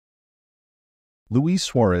Luis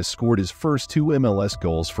Suarez scored his first 2 MLS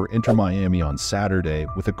goals for Inter Miami on Saturday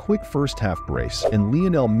with a quick first-half brace, and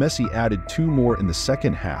Lionel Messi added 2 more in the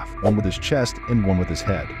second half, one with his chest and one with his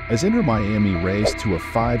head, as Inter Miami raced to a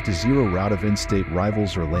 5-0 rout of in-state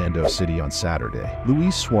rivals Orlando City on Saturday.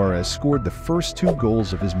 Luis Suarez scored the first 2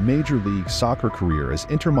 goals of his Major League Soccer career as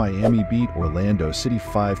Inter Miami beat Orlando City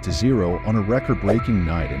 5-0 on a record-breaking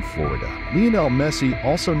night in Florida. Lionel Messi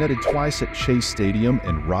also netted twice at Chase Stadium,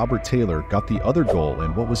 and Robert Taylor got the other goal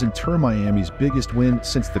in what was Inter Miami's biggest win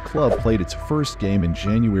since the club played its first game in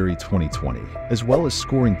January 2020. As well as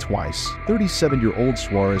scoring twice, 37-year-old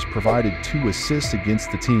Suarez provided 2 assists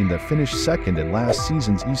against the team that finished second at last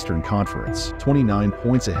season's Eastern Conference, 29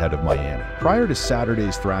 points ahead of Miami. Prior to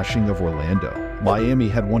Saturday's thrashing of Orlando, Miami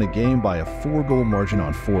had won a game by a 4-goal margin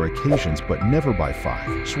on 4 occasions, but never by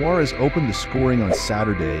 5. Suarez opened the scoring on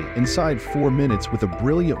Saturday inside 4 minutes with a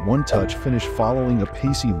brilliant one-touch finish following a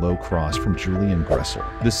pacey low cross from Julian and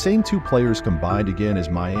Gressel. The same 2 players combined again as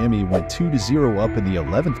Miami went 2-0 up in the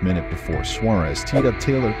 11th minute before Suarez teed up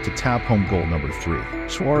Taylor to tap home goal number 3.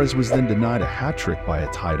 Suarez was then denied a hat-trick by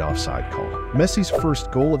a tight offside call. Messi's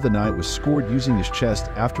first goal of the night was scored using his chest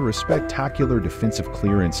after a spectacular defensive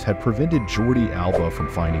clearance had prevented Jordi Alba from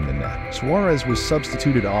finding the net. Suarez was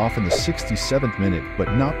substituted off in the 67th minute,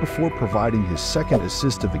 but not before providing his second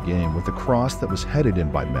assist of the game with a cross that was headed in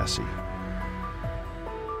by Messi.